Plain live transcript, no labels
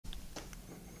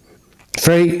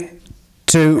3,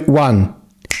 2, 1.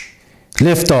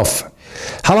 Lift off.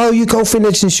 Hello, you golfing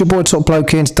legends, it's your boy Top Bloke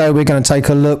here, and today we're going to take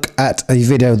a look at a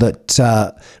video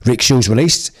that Rick Shiels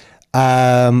released.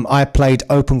 I played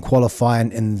Open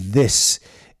Qualifying, and this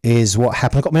is what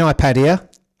happened. I've got my iPad here.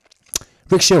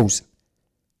 Rick Shiels.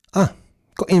 Got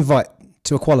an invite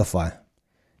to a qualifier.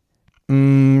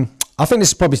 I think this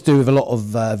is probably to do with a lot of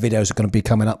videos that are going to be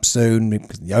coming up soon.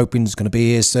 The Open's going to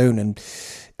be here soon, and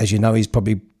as you know, he's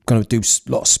probably going to do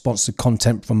a lot of sponsored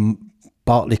content from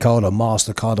Barclaycard or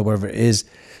MasterCard or wherever it is.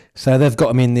 So they've got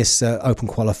him in this Open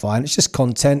Qualifying. It's just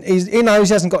content. He knows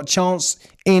he hasn't got a chance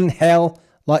in hell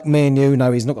like me and you.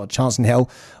 No, he's not got a chance in hell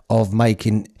of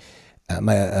making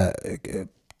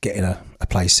getting a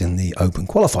place in the Open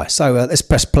Qualifier. So let's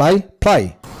press play.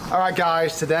 All right,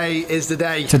 guys, today is the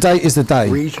day. Today is the day.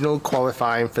 Regional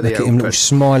qualifying for the Look at Open. him, little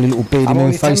smiley, little beady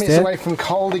moon face there. I'm only 10 minutes away from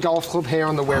Caldy Golf Club here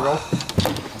on the Wirral.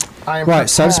 Right,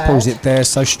 so let's pause it there.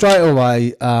 So straight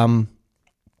away,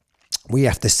 we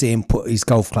have to see him put his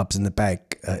golf clubs in the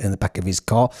back of his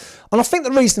car. And I think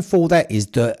the reason for that is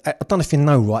that, I don't know if you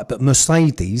know, right, but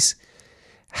Mercedes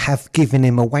have given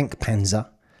him a wank panzer,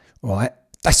 right?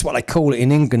 That's what they call it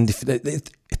in England.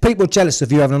 If people are jealous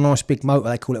of you having a nice big motor,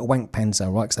 they call it a wank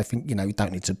panzer, right? Because they think, you know, you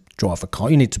don't need to drive a car.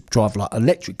 You need to drive like an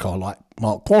electric car like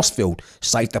Mark Crossfield,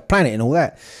 save the planet and all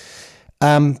that.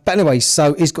 But anyway,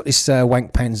 so he's got this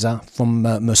wank panzer from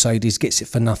Mercedes, gets it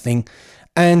for nothing.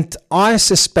 And I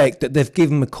suspect that they've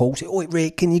given him a call. Say, "Oh,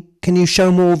 Rick, can you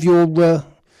show more of your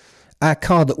our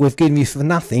car that we've given you for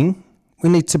nothing? We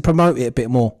need to promote it a bit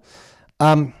more."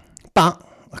 But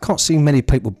I can't see many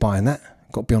people buying that.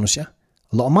 Got to be honest, yeah,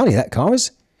 a lot of money that car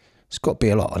is. It's got to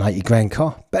be a lot, an 80 grand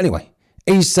car. But anyway,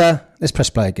 he's let's press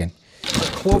play again.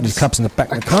 Putting his clubs in the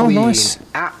back of the car, nice,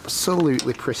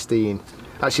 absolutely pristine.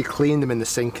 Actually cleaned them in the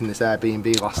sink in this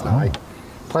Airbnb last night.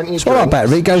 Plenty of what about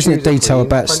Rick? He goes into detail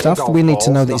about stuff. We need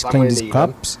to know that he's cleaned his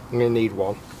clubs. I'm going to need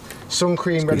one. Sun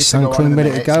cream ready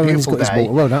to go. And he's got his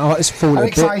water. Well done. Oh, let's fall a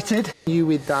bit. I'm excited. You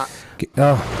with that.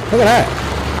 Oh, look at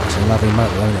that. It's a lovely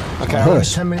motor, isn't it? Okay, I'm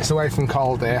 10 minutes away from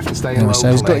Caldy after staying locally.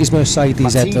 So he's got his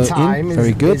Mercedes head in.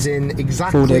 Very good. Is in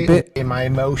exactly in my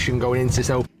emotion going into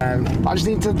so. I just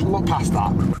need to look past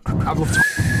that. I'd love to.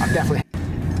 I'd definitely.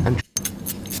 And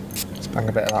let's bang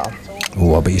a bit of that on.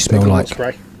 Oh, I bet you smell like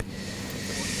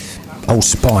Old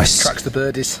Spice. Tracks the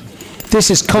birdies. This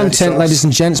is content, ladies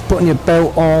and gents. Putting your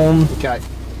belt on,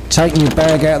 taking your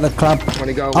bag out of the club.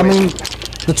 I mean,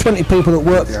 the 20 people that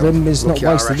work for him is not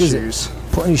wasted, is it?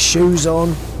 Putting his shoes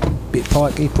on, bit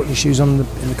pikey, putting his shoes on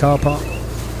in the car park.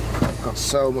 I've got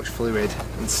so much fluid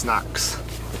and snacks.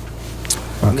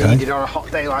 Okay. Needed on a hot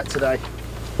day like today.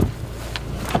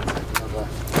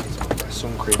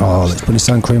 Sun cream. Oh, let's put his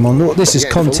sun cream on. Look, this is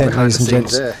content, ladies and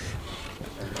gents.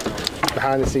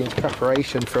 Behind the scenes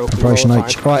preparation for Open Preparation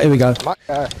H. Right, here we go.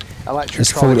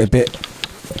 Let's forward it a bit.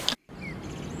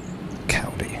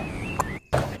 Caldy.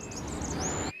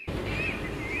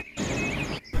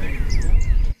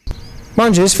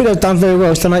 Mind you, this video's done very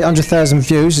well. It's done 800,000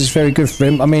 views. It's very good for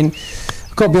him. I mean,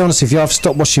 I've got to be honest with you, I've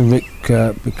stopped watching Rick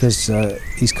because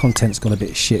his content's gone a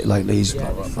bit shit lately. He's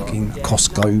like fucking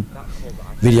Costco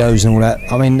videos and all that.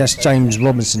 I mean, that's James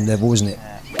Robinson level, isn't it?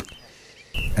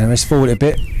 And let's forward it a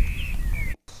bit.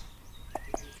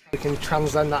 We can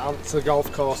translate that onto the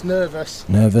golf course. Nervous.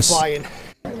 Flying.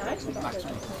 I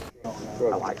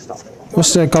like stuff.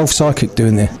 What's the golf psychic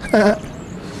doing there?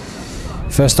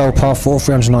 First hole, par 4,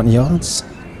 390 yards.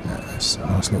 That's a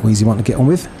nice little easy one to get on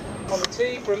with. On the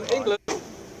tee from England.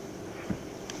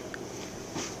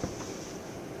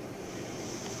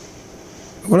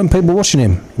 What are them people watching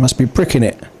him? He must be pricking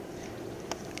it.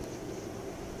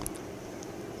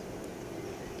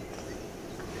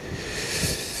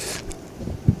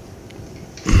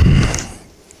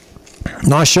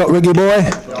 Nice shot, Riggy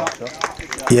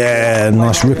boy. Yeah,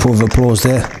 nice ripple of applause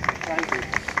there.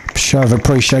 Show of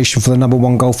appreciation for the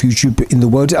 #1 golf YouTuber in the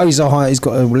world. Oh, he's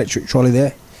got an electric trolley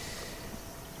there.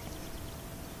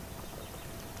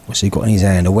 What's he got in his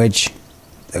hand? A wedge.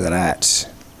 Look at that.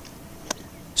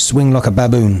 Swing like a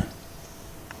baboon.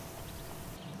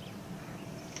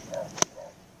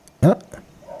 Oh.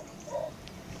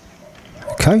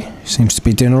 Okay, seems to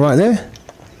be doing all right there.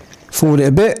 Forward it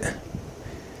a bit.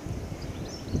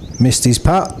 Missed his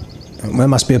putt. There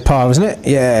must be a par, isn't it?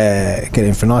 Yeah, get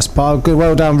in for a nice par. Good,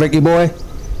 well done, Ricky boy.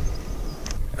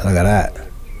 Look at that.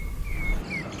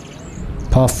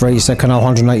 Par 3, second hole,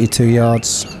 182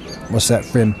 yards. What's that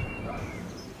for him?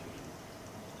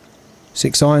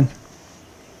 6 iron.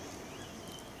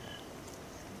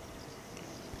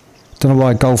 Don't know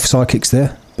why golf psychic's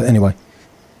there, but anyway.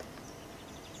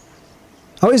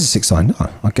 Oh, it is a 6 iron.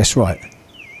 Oh, I guess right.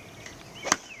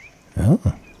 Oh.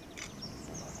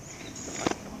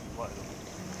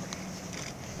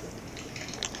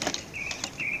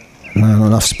 No, not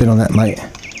enough spin on that, mate.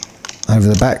 Over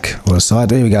the back or the side.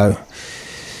 There we go.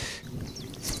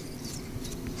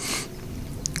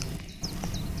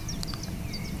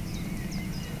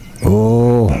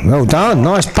 Oh, well done.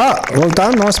 Nice putt. Well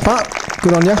done. Nice putt.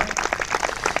 Good on you.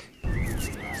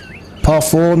 Par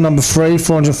 4, number 3,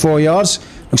 404 yards.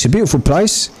 Looks a beautiful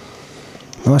place.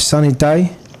 Nice sunny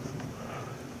day.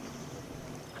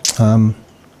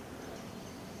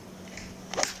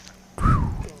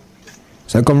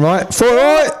 Has that gone right? 4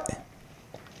 right!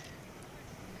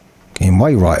 Getting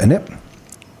way right, isn't it?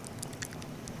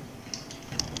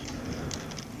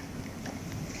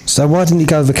 So why didn't he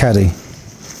go the caddy?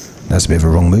 That's a bit of a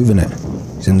wrong move, isn't it?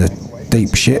 He's in the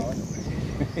deep shit.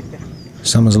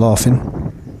 Someone's laughing.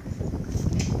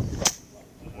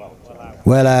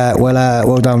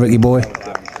 Well done, Ricky boy.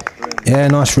 Yeah,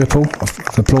 nice ripple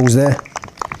of applause there.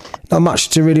 Not much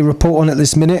to really report on at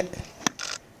this minute.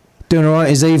 Doing alright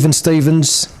is Even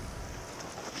Stevens.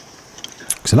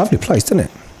 It's a lovely place, isn't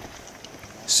it?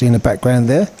 See in the background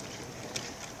there.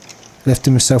 Left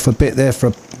himself a bit there for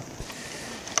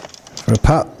a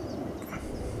putt.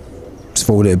 Let's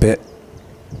forward it a bit.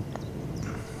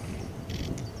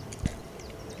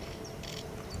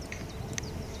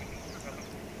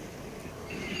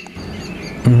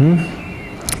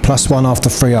 +1 after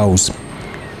 3 holes.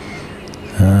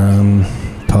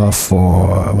 Par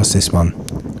 4. What's this one?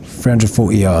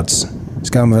 340 yards. Let's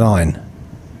go with an iron.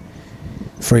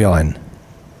 3 iron.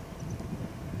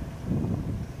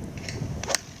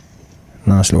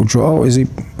 Nice little draw. Oh, is he?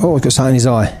 Oh, he's got something in his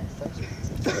eye.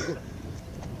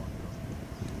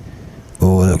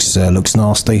 Oh, it looks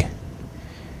nasty.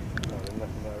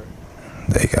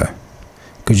 There you go.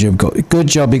 Good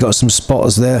job. You got some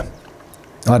spotters there,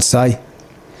 I'd say.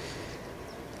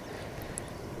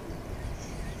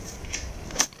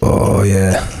 Oh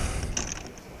yeah.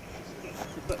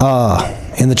 Ah,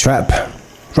 in the trap.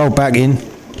 Roll back in.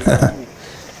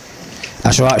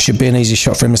 That's alright. Should be an easy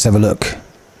shot for him. Let's have a look.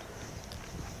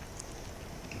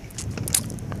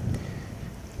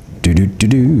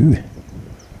 Do.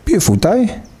 Beautiful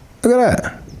day. Look at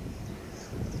that.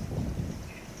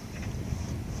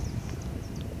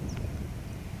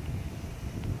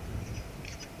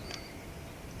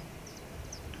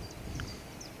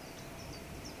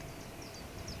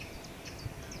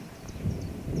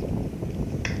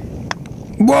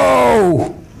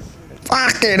 Whoa!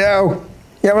 Fucking hell!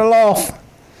 You having a laugh?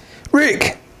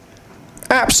 Rick!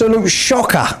 Absolute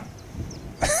shocker!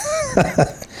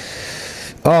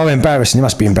 Oh, embarrassing. You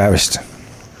must be embarrassed.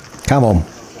 Come on.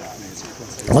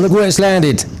 Oh, look where it's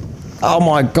landed. Oh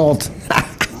my god.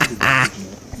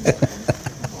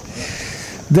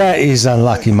 That is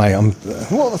unlucky, mate.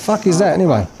 What the fuck is that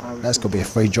anyway? That's got to be a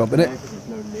free job, isn't it?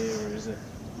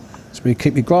 It's where you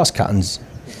keep your grass cuttings.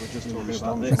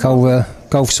 Like old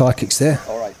golf psychics there.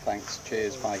 Alright, thanks.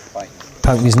 Cheers. Bye. Bye.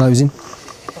 Poking his nose in.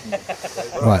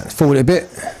 Right, forward it a bit.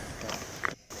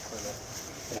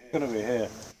 It's going to be here.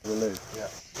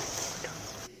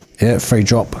 Yeah, free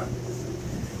drop.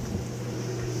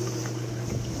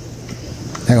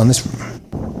 Hang on, this.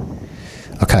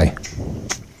 Okay.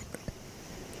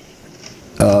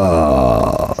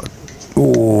 Oh,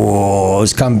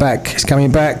 it's come back. It's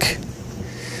coming back.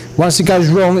 Once it goes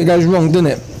wrong, doesn't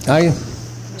it? Eh?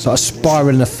 It's like a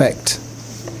spiraling effect.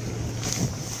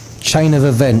 Chain of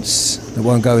events that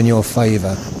won't go in your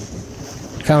favour.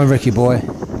 Come on, Ricky boy.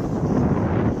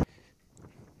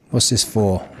 What's this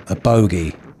for? A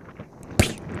bogey.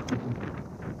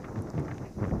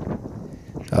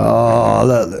 Oh,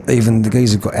 look, even the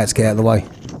geezer had to get out of the way.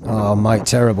 Oh, mate,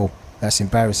 terrible. That's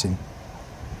embarrassing.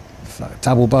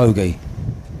 Double bogey.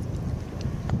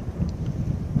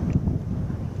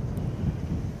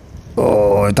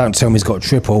 Oh, don't tell me he's got a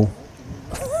triple.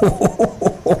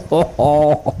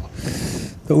 All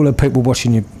the people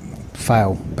watching you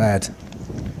fail. Bad.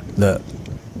 Look.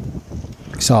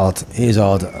 It's hard. It is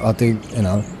hard. I do, you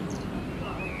know.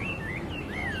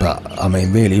 But, I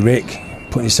mean, really, Rick,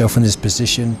 putting yourself in this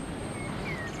position,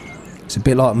 it's a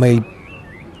bit like me,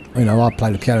 you know, I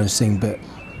play the piano and sing, but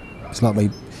it's like me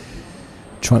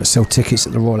trying to sell tickets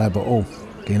at the Royal Albert Hall,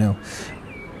 you know.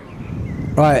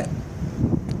 Right,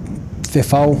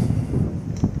 5th hole.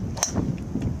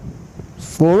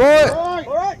 4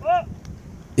 right.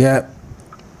 Yeah.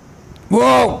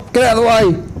 Whoa, get out of the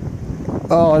way.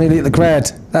 Oh, I nearly hit the crowd.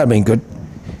 That'd have been good.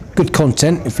 Good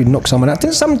content if we knock someone out.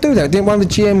 Didn't someone do that? Didn't one of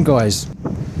the GM guys?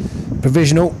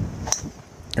 Provisional.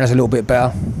 That's a little bit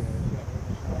better.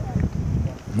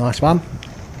 Nice one.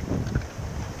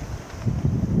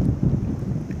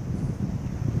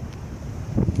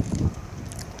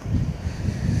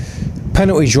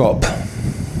 penalty drop.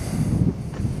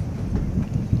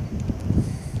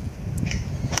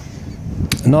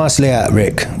 Nicely out,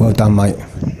 Rick. Well done, mate.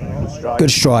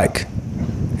 Good strike.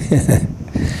 Mate,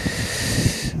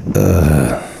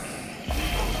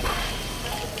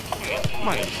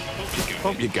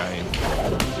 up your game.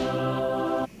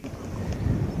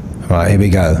 Right, here we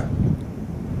go.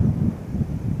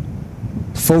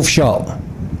 Fourth shot.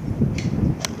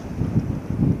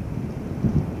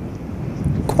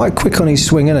 Quite quick on his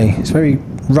swing, isn't he? It's a very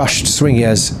rushed swing he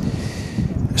has.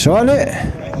 That's right, isn't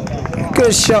it?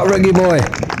 Good shot, Ricky boy.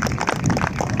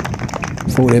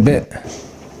 Forward a bit.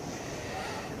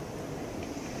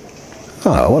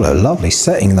 Oh, what a lovely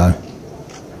setting, though.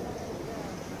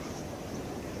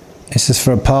 This is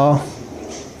for a par.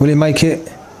 Will he make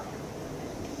it?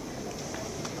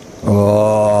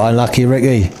 Oh, unlucky,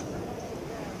 Ricky.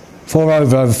 4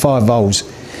 over 5 holes.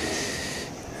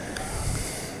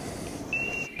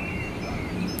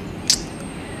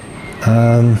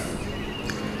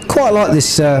 Quite like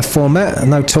this format.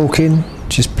 No talking,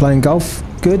 just playing golf.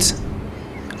 Good.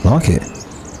 Like it.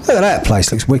 Look at that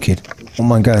place. Looks wicked. Wouldn't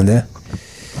mind going there.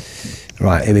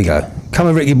 Right, here we go. Come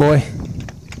on, Ricky boy.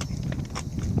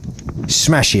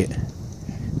 Smash it.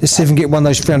 Let's see if we can get one of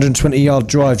those 320-yard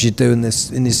drives you do in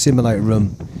this simulator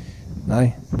room.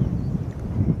 No?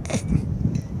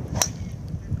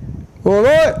 All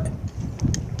right.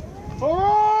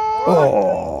 Oh.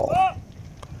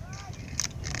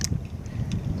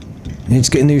 You need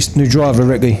to get a new driver,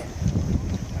 Ricky.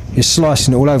 You're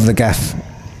slicing it all over the gaff.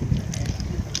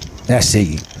 That's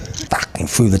it. Fucking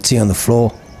threw the tee on the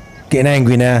floor. Getting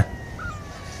angry now.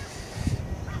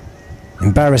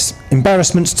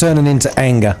 Embarrassment's turning into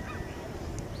anger.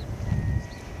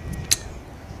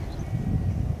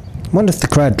 I wonder if the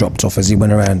crowd dropped off as he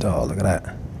went around. Oh, look at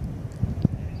that.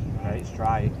 Great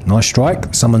strike. Nice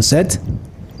strike, someone said.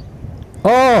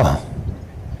 Oh!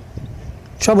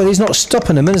 Trouble, he's not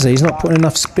stopping him, is he? He's not putting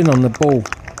enough spin on the ball.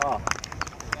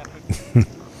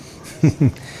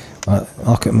 Right,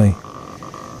 look at me.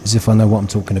 As if I know what I'm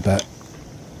talking about.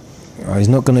 Right, he's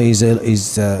not going to use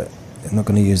not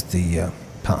going to use the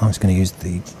putter. He's going to use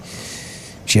the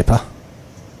chipper.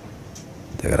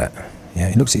 Look at that. Yeah,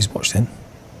 he looks at his watch then.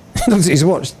 He looks at his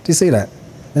watch. Do you see that?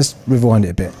 Let's rewind it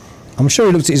a bit. I'm sure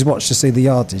he looked at his watch to see the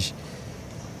yardage.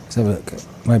 Let's have a look.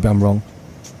 Maybe I'm wrong.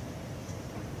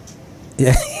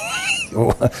 Yeah.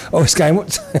 Oh, it's going.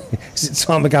 What? Is it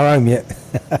time to go home yet?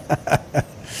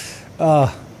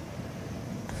 Ah,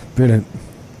 brilliant.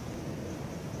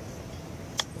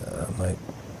 Mate.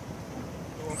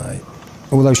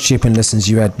 All those chipping lessons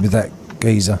you had with that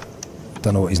geezer.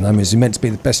 Don't know what his name is. He meant to be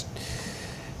the best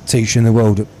teacher in the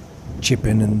world at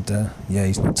chipping, and yeah,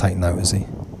 he's not taking note, is he?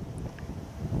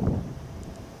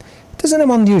 Does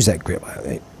anyone use that grip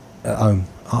at home?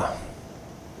 Oh,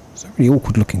 it's a really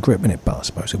awkward looking grip, isn't it? But I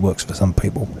suppose it works for some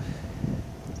people.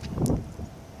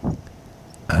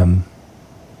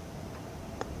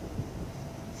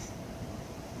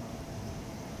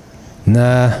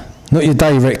 Nah, not your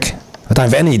day, Rick. I don't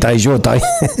have any days, your day.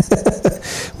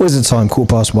 Where's the time?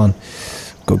 1:15.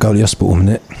 Got to go to the hospital in a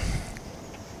minute.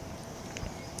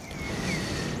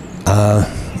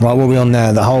 Right, what are we on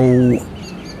now? The hole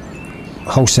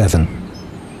 7.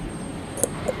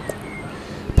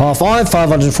 Par 5,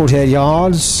 548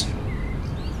 yards.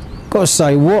 Got to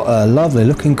say, what a lovely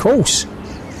looking course.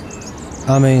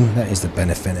 I mean, that is the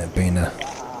benefit of being the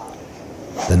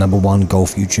 #1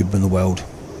 golf YouTuber in the world.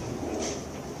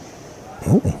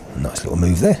 Oh, nice little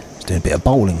move there. He's doing a bit of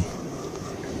bowling.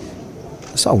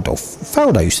 That's old Dolph.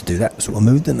 Faraday used to do that sort of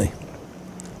move, didn't he?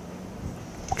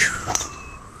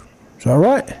 Is that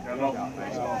right?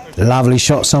 Lovely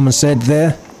shot, someone said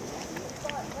there.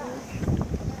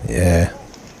 Yeah.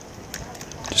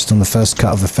 Just on the first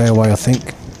cut of the fairway, I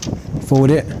think. Forward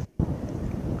it.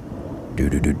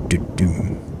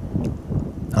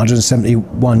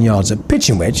 171 yards. A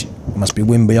pitching wedge. Must be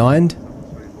wind behind.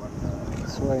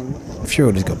 Swing.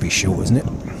 Surely it's got to be short, isn't it?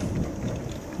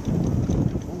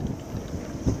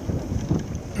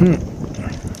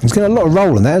 He's got a lot of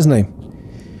roll in that, hasn't he?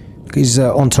 Look at his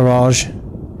entourage.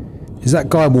 Is that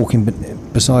guy walking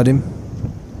beside him?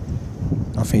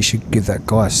 I think he should give that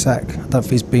guy a sack. I don't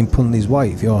think he's been pulling his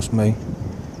weight, if you ask me.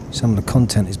 Some of the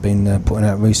content he's been putting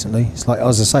out recently. It's like,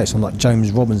 as I say, it's on like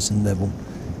James Robinson level.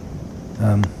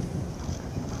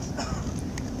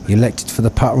 He elected for the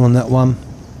putter on that one.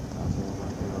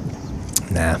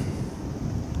 Nah.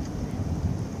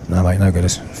 No, mate, no good.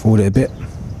 Let's forward it a bit.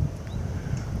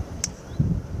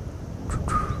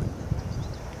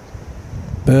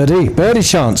 Birdie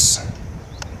chance.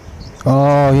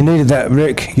 Oh, you needed that,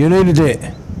 Rick. You needed it.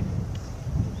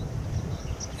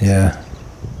 Yeah.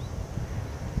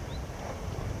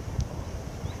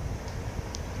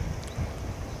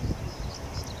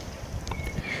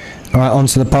 All right, on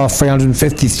to the par,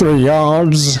 353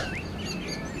 yards.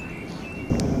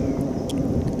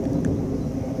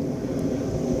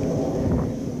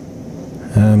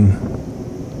 Um,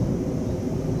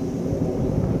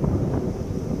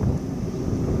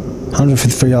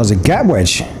 153 yards of gap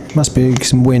wedge. Must be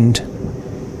some wind.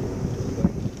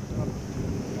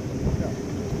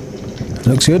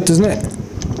 Looks good, doesn't it?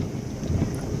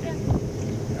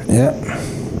 Yeah.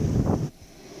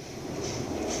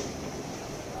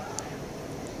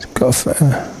 It's got a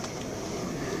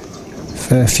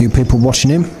fair few people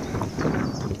watching him.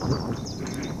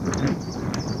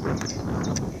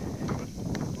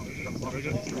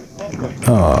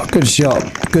 Oh, good shot.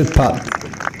 Good putt.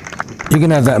 You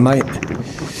can have that, mate.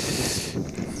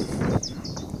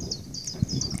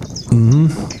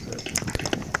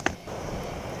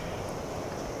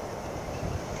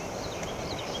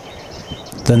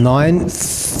 The 9,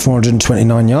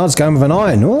 429 yards, going with an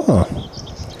iron. Oh.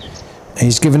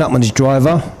 He's given up on his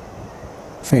driver.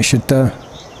 I think he should...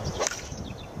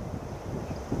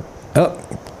 Oh,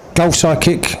 golf side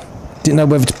kick. Didn't know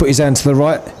whether to put his hand to the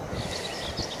right.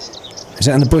 Is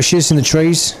that in the bushes, in the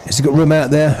trees? Has he got room out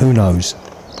there? Who knows?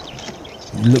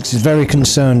 Looks very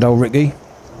concerned, old Ricky.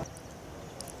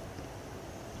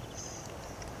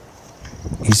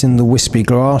 He's in the wispy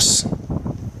grass.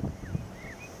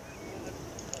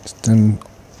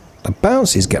 The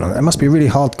bounce he's getting on that must be a really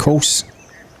hard course.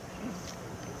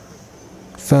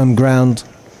 Firm ground.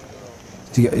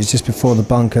 It's just before the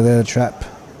bunker there, the trap.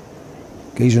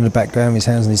 Geezer in the background, his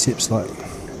hands on his hips like...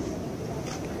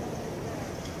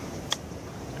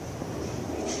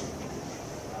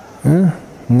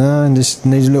 No, and just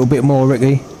needs a little bit more,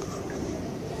 Ricky.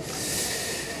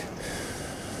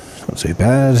 Not too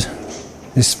bad.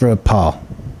 This is for a par.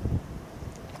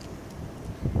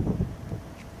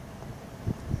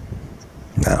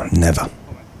 No, never.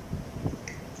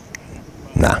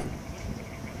 Nah.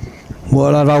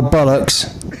 What are old bollocks?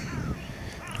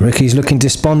 Ricky's looking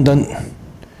despondent.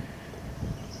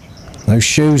 Those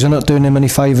shoes are not doing him any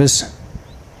favours.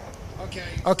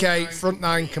 Okay, front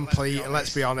 9 complete, and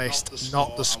let's be honest,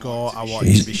 not the score I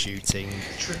wanted to be shooting.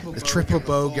 The triple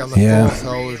bogey on the 4th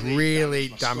hole has really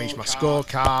damaged my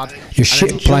scorecard. Your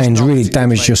shit playing's really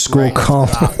damaged your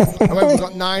scorecard. However, we've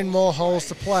got 9 more holes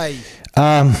to play.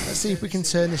 Let's see if we can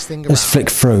turn this thing around. Let's flick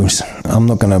through. I'm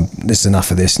not gonna. This is enough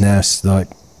of this now. It's like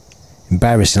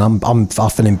embarrassing. I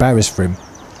feel embarrassed for him.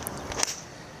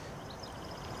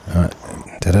 All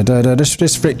right,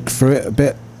 just flick through it a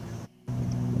bit.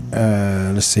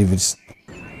 Let's see if it's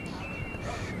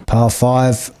par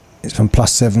 5. It's from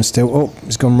 +7 still. Oh,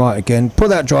 it's gone right again. Put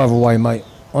that drive away, mate.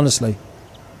 Honestly,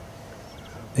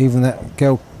 even that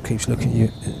girl keeps looking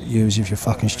at you as if you're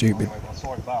fucking stupid.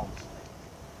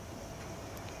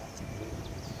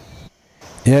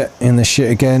 Yeah, in the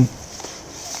shit again.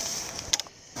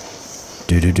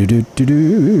 Do.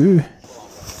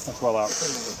 That's well out.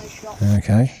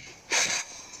 Okay.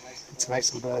 To make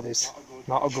some birdies.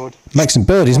 Not a good. Make some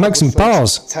birdies, make some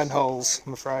pars. 10 holes,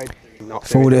 I'm afraid.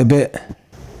 Forward it a bit.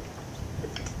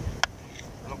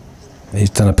 He's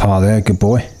done a par there, good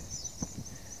boy.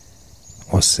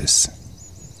 What's this?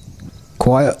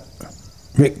 Quiet.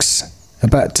 Rick's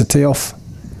about to tee off.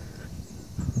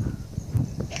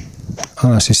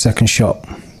 Oh, that's his second shot.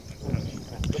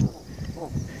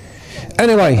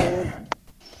 Anyway,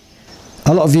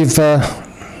 a lot of you've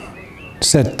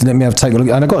said, let me have a take a look.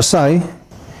 And I've got to say,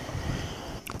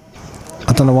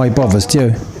 I don't know why he bothers, do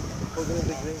you?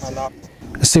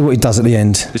 Let's see what he does at the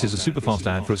end. This is a super fast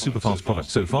ad for a super fast product.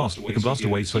 So fast, it can blast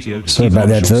away sweaty odors. Sorry about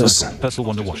the adverts. Personal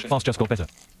Wonder Wash. Fast just got better.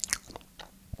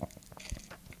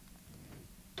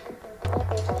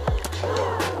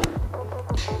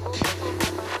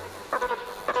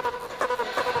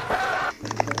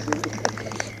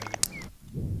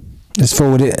 Let's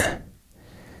forward it.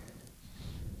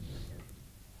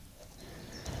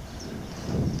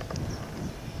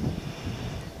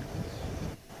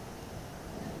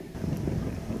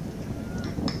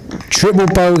 Triple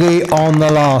bogey on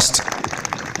the last.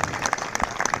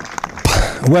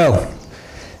 Well,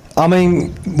 I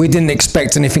mean, we didn't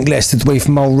expect anything less, did we,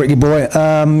 from old Ricky boy?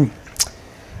 9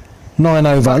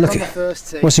 over. Look at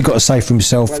what's he got to say for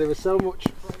himself. Where there was so much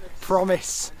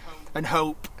promise and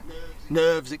hope,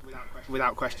 nerves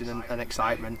without question and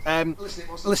excitement.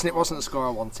 Listen, it wasn't the score I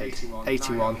wanted.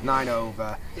 81, 9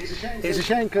 over. It's a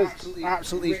shame because I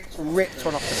absolutely ripped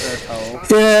one off the first hole.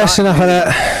 Yeah, that's enough of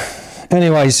that.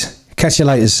 Anyways, catch you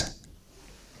later.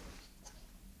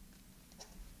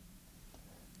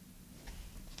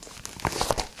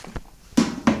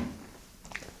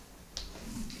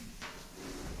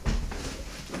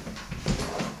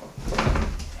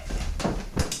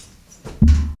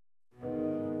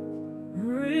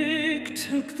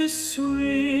 took the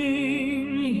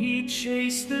swing, he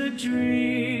chased the dream.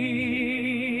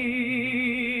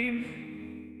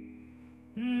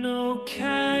 No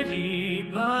caddy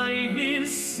by his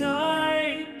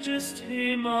side, just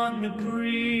him on the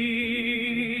green.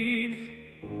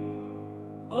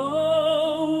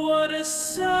 Oh, what a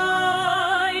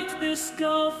sight, this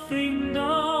golfing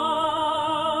night.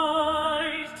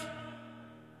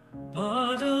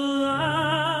 But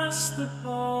alas, the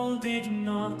ball did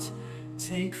not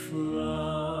take flight.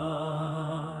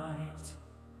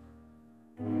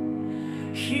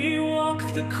 He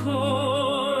walked the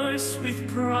course with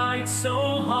pride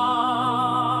so high,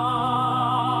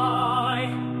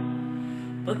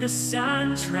 but the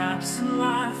sand traps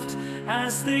laughed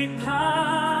as they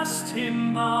passed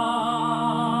him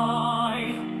by.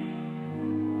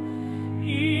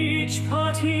 Each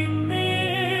putt he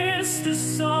missed a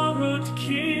sorrowed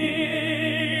kiss.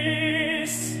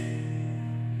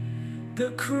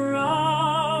 The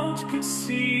crowd could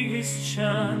see his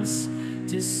chance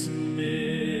dismissed.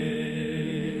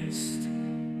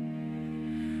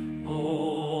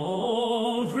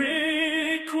 Oh,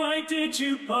 Rick, why did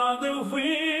you bother?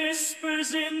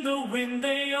 Whispers in the wind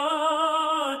they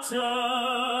utter.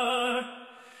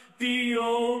 The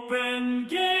open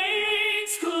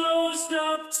gates closed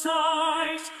up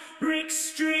tight.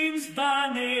 Rick's dreams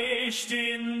vanished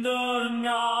in the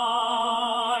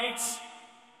night.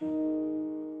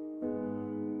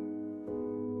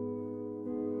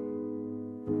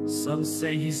 Some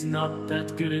say he's not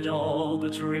that good at all,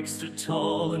 but Rick stood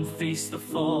tall and faced the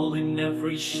fall. In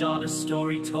every shot a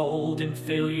story told, in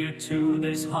failure too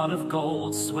there's heart of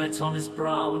gold. Sweat on his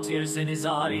brow, tears in his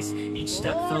eyes, each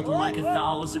step felt like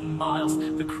 1,000 miles.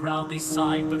 The crowd they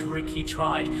sighed, but Rick he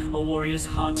tried. A warrior's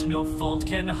heart no fault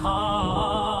can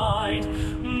hide,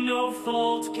 no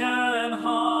fault can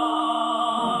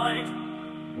hide.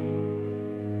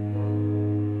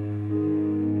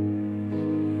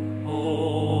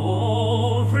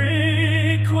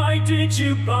 Why did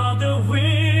you bother?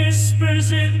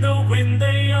 Whispers in the wind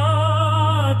they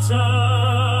utter.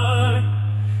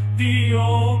 The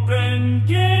open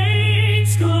gate